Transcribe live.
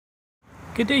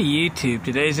Good day, YouTube.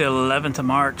 Today's the 11th of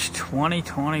March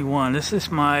 2021. This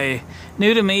is my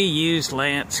new to me used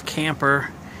Lance camper.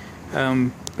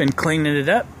 Been cleaning it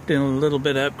up, doing a little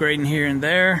bit of upgrading here and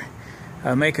there,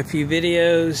 make a few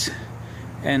videos,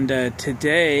 and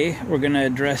today we're going to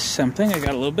address something. I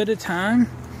got a little bit of time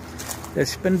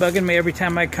that's been bugging me every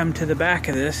time I come to the back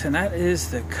of this, and that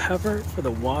is the cover for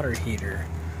the water heater.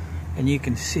 And you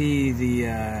can see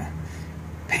the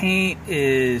paint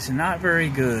is not very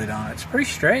good on it. It's pretty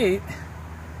straight,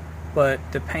 but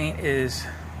the paint is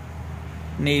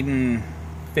needing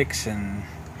fixing.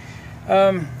 I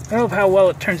don't know how well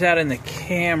it turns out in the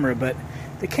camera, but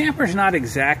the camper's not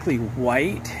exactly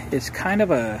white. It's kind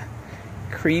of a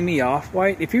creamy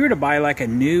off-white. If you were to buy like a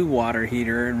new water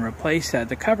heater and replace that,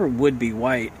 the cover would be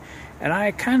white, and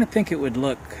I kind of think it would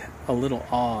look a little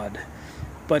odd.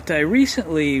 But I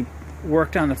recently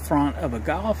worked on the front of a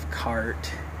golf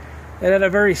cart that had a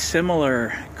very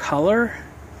similar color,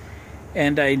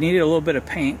 and I needed a little bit of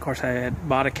paint. Of course, I had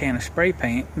bought a can of spray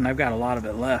paint and I've got a lot of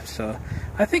it left, so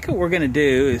I think what we're going to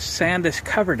do is sand this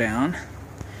cover down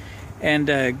and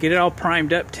get it all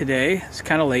primed up today. It's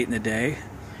kind of late in the day,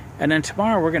 and then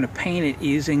tomorrow we're going to paint it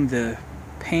using the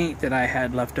paint that I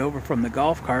had left over from the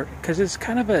golf cart, because it's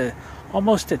kind of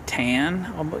almost a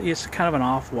tan. It's kind of an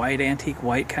off-white, antique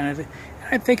white kind of thing.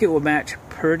 I think it will match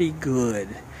pretty good.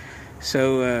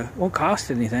 So it won't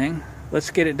cost anything. Let's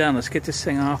get it done. Let's get this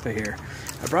thing off of here.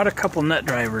 I brought a couple nut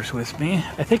drivers with me.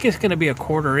 I think it's going to be a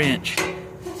 1/4 inch,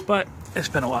 but it's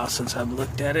been a while since I've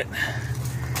looked at it.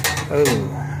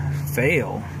 Oh,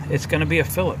 fail. It's going to be a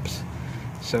Phillips.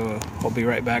 So I'll be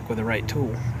right back with the right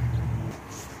tool.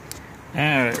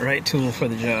 Alright, right tool for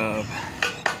the job.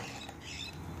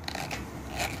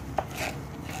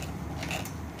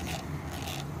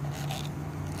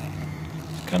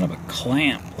 Kind of a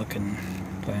clamp looking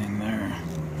thing there.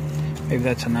 Maybe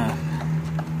that's enough.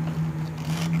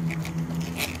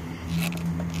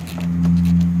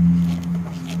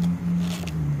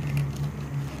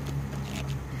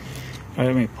 Alright,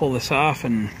 let me pull this off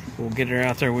and we'll get her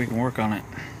out there. We can work on it.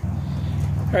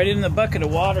 Alright, in the bucket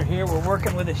of water here, we're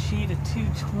working with a sheet of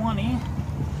 220,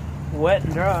 wet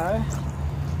and dry,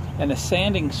 and a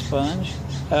sanding sponge.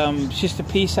 It's just a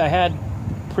piece I had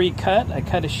pre-cut. I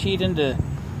cut a sheet into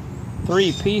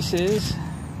 3 pieces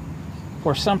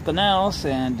for something else,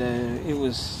 and it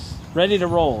was ready to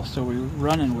roll, so we're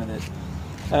running with it.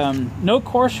 No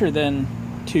coarser than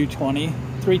 220.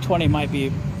 320 might be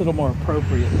a little more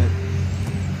appropriate, but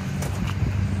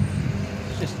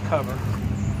it's just a cover.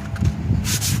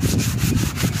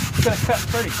 It's gonna cut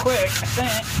pretty quick, I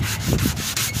think.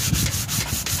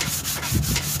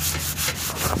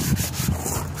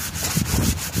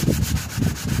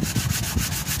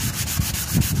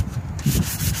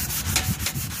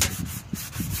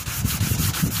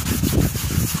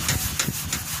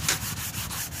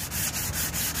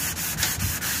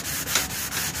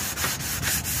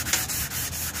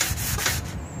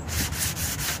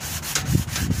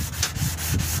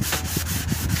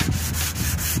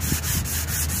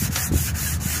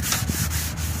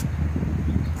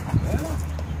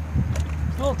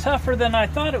 Tougher than I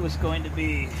thought it was going to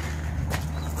be.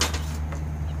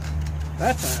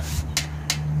 That's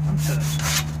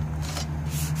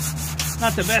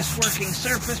not the best working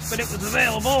surface, but it was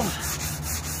available.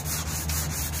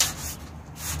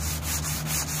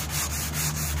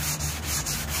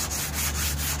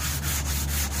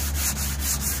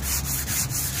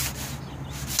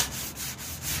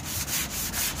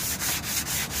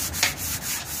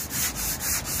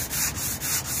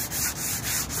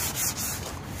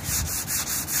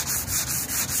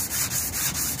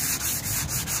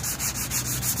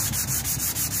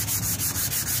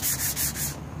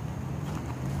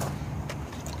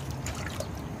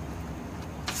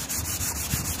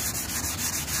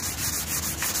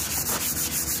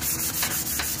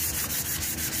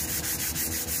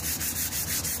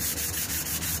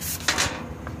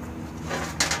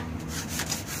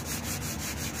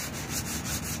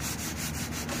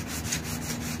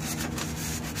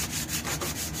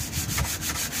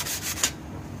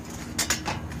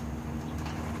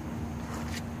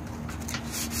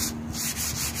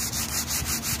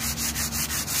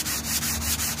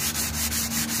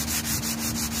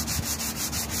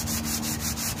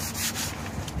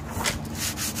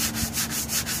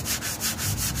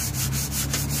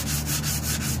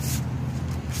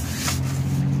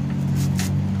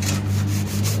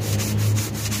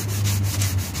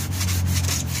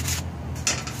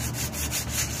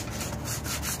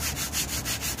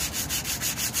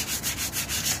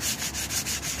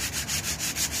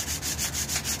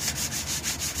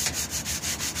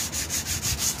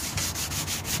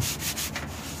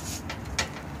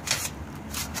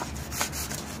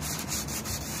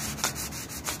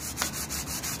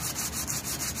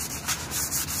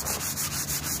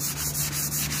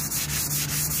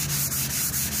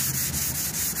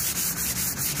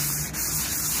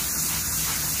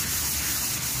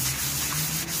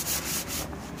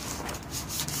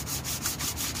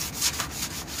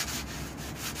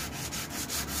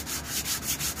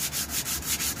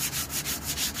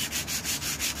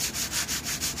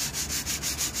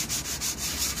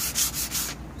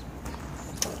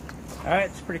 Alright,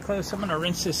 it's pretty close. I'm going to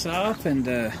rinse this off and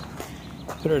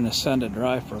put her in the sun to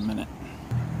dry for a minute.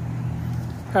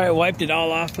 Alright, wiped it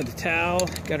all off with a towel.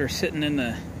 Got her sitting in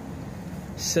the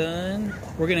sun.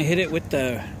 We're going to hit it with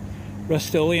the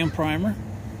Rustolium primer.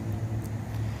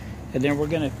 And then we're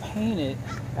going to paint it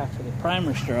after the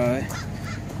primer's dry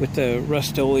with the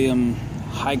Rustolium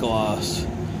High Gloss.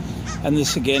 And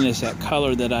this again is that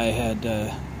color that I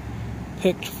had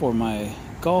picked for my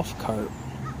golf cart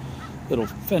little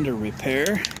fender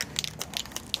repair.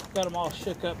 Got them all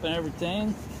shook up and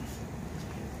everything.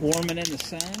 Warming in the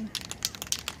sun.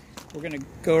 We're going to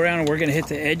go around and we're going to hit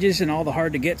the edges and all the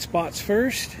hard to get spots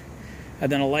first. And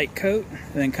then a light coat.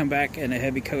 And then come back and a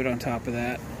heavy coat on top of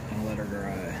that and let her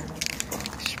dry.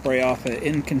 Spray off an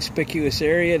inconspicuous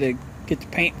area to get the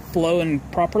paint flowing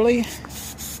properly.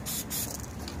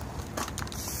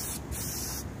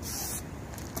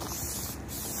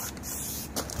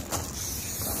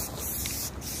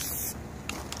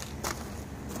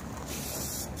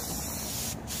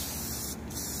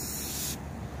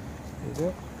 There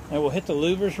you go. And we'll hit the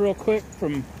louvers real quick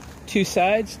from two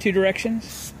sides, two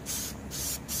directions.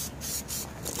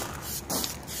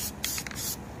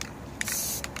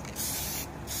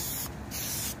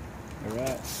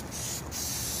 Alright.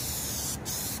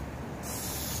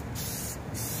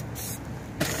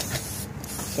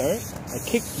 Sorry, I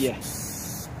kicked you.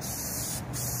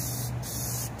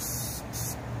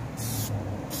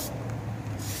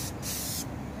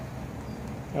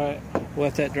 Alright, we'll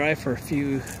let that dry for a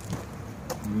few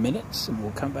minutes and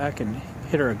we'll come back and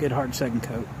hit her a good hard second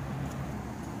coat.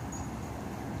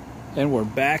 And we're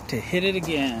back to hit it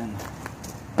again.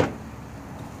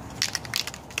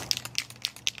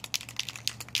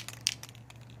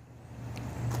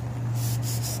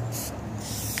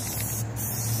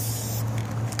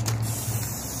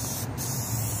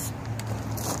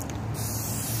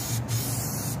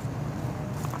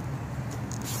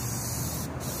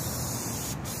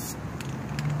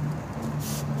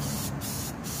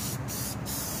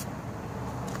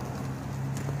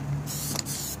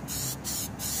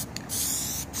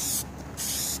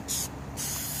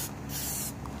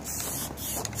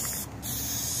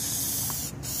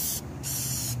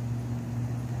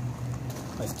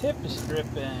 My tip is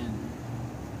dripping.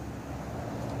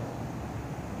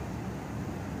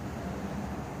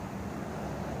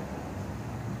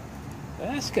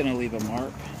 That's gonna leave a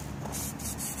mark.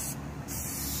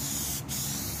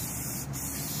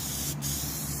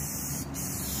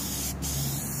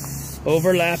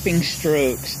 Overlapping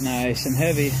strokes, nice and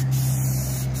heavy.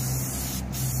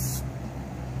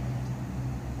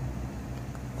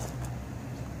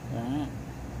 Alright.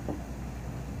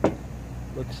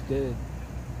 Looks good.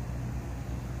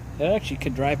 It actually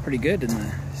could dry pretty good in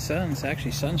the sun.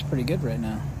 Sun's pretty good right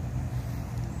now.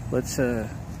 Let's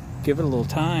give it a little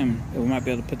time and we might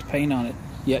be able to put the paint on it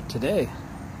yet today.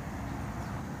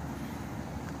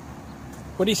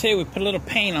 What do you say we put a little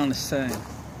paint on this thing?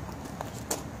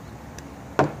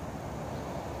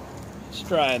 It's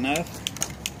dry enough.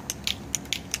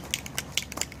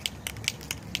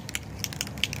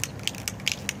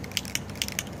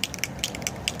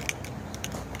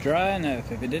 Dry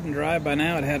enough. If it didn't dry by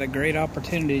now, it had a great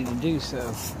opportunity to do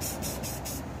so.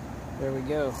 There we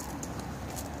go.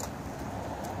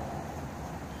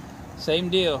 Same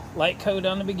deal. Light coat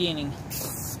on the beginning.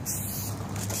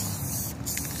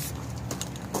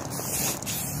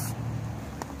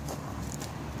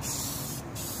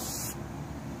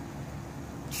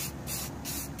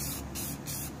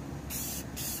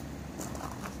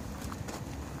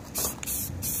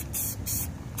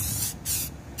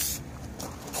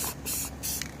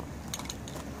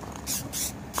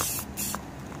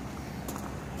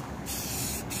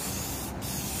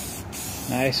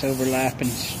 Nice overlapping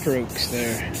strokes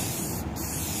there.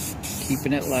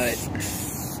 Keeping it light.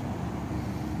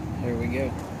 There we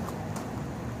go.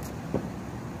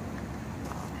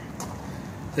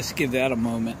 Let's give that a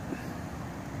moment.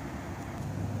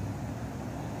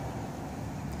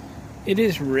 It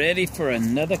is ready for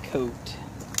another coat.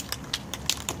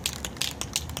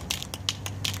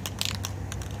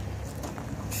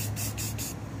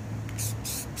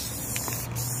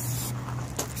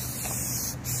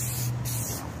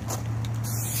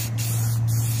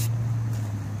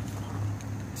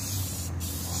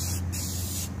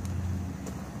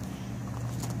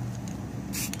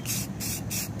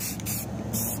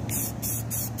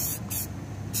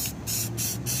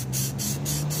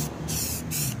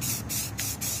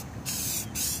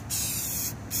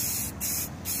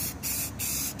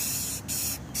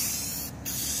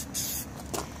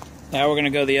 Now we're going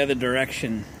to go the other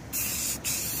direction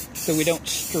so we don't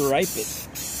stripe it.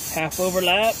 Half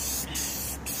overlap.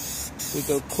 We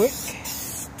go quick.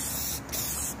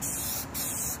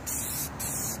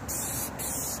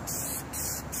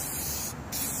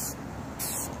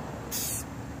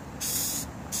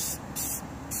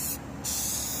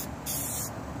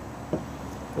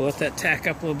 We'll let that tack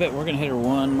up a little bit. We're gonna hit her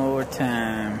one more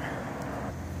time.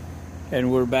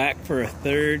 And we're back for a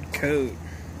third coat.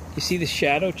 You see the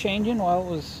shadow changing while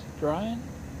it was drying?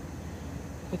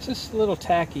 It's just a little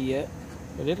tacky yet,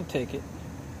 but it'll take it.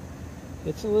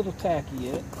 It's a little tacky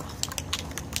yet.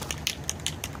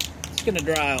 It's gonna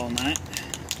dry all night.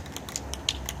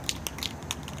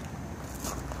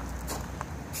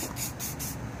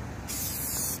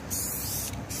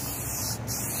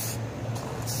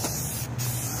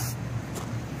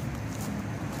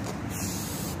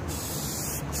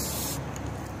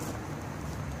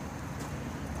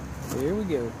 Here we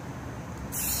go.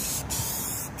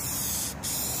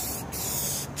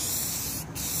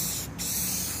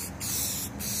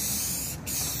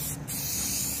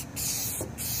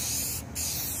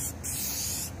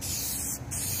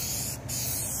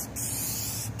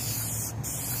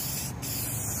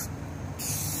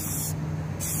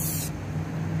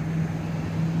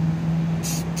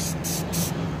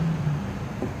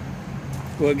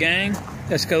 Well, gang,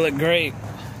 that's gonna look great.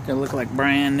 Gonna look like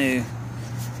brand new.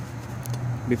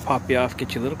 Maybe pop you off,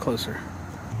 get you a little closer.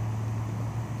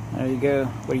 There you go.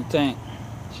 What do you think?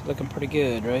 She's looking pretty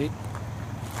good, right?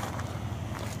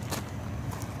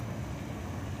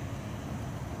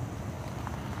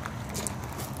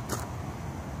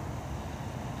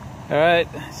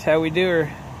 Alright, that's how we do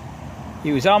her.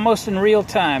 He was almost in real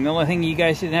time. The only thing you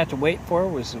guys didn't have to wait for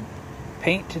was the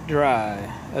paint to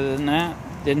dry. Other than that,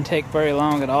 didn't take very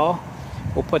long at all.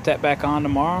 We'll put that back on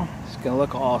tomorrow. It's gonna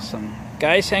look awesome.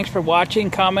 Guys, thanks for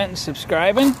watching, commenting,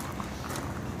 subscribing.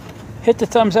 Hit the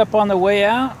thumbs up on the way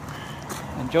out.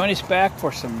 And join us back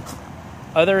for some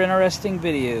other interesting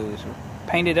videos. We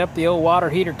painted up the old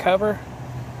water heater cover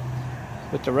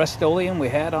with the Rustolium we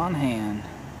had on hand.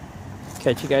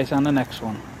 Catch you guys on the next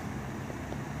one.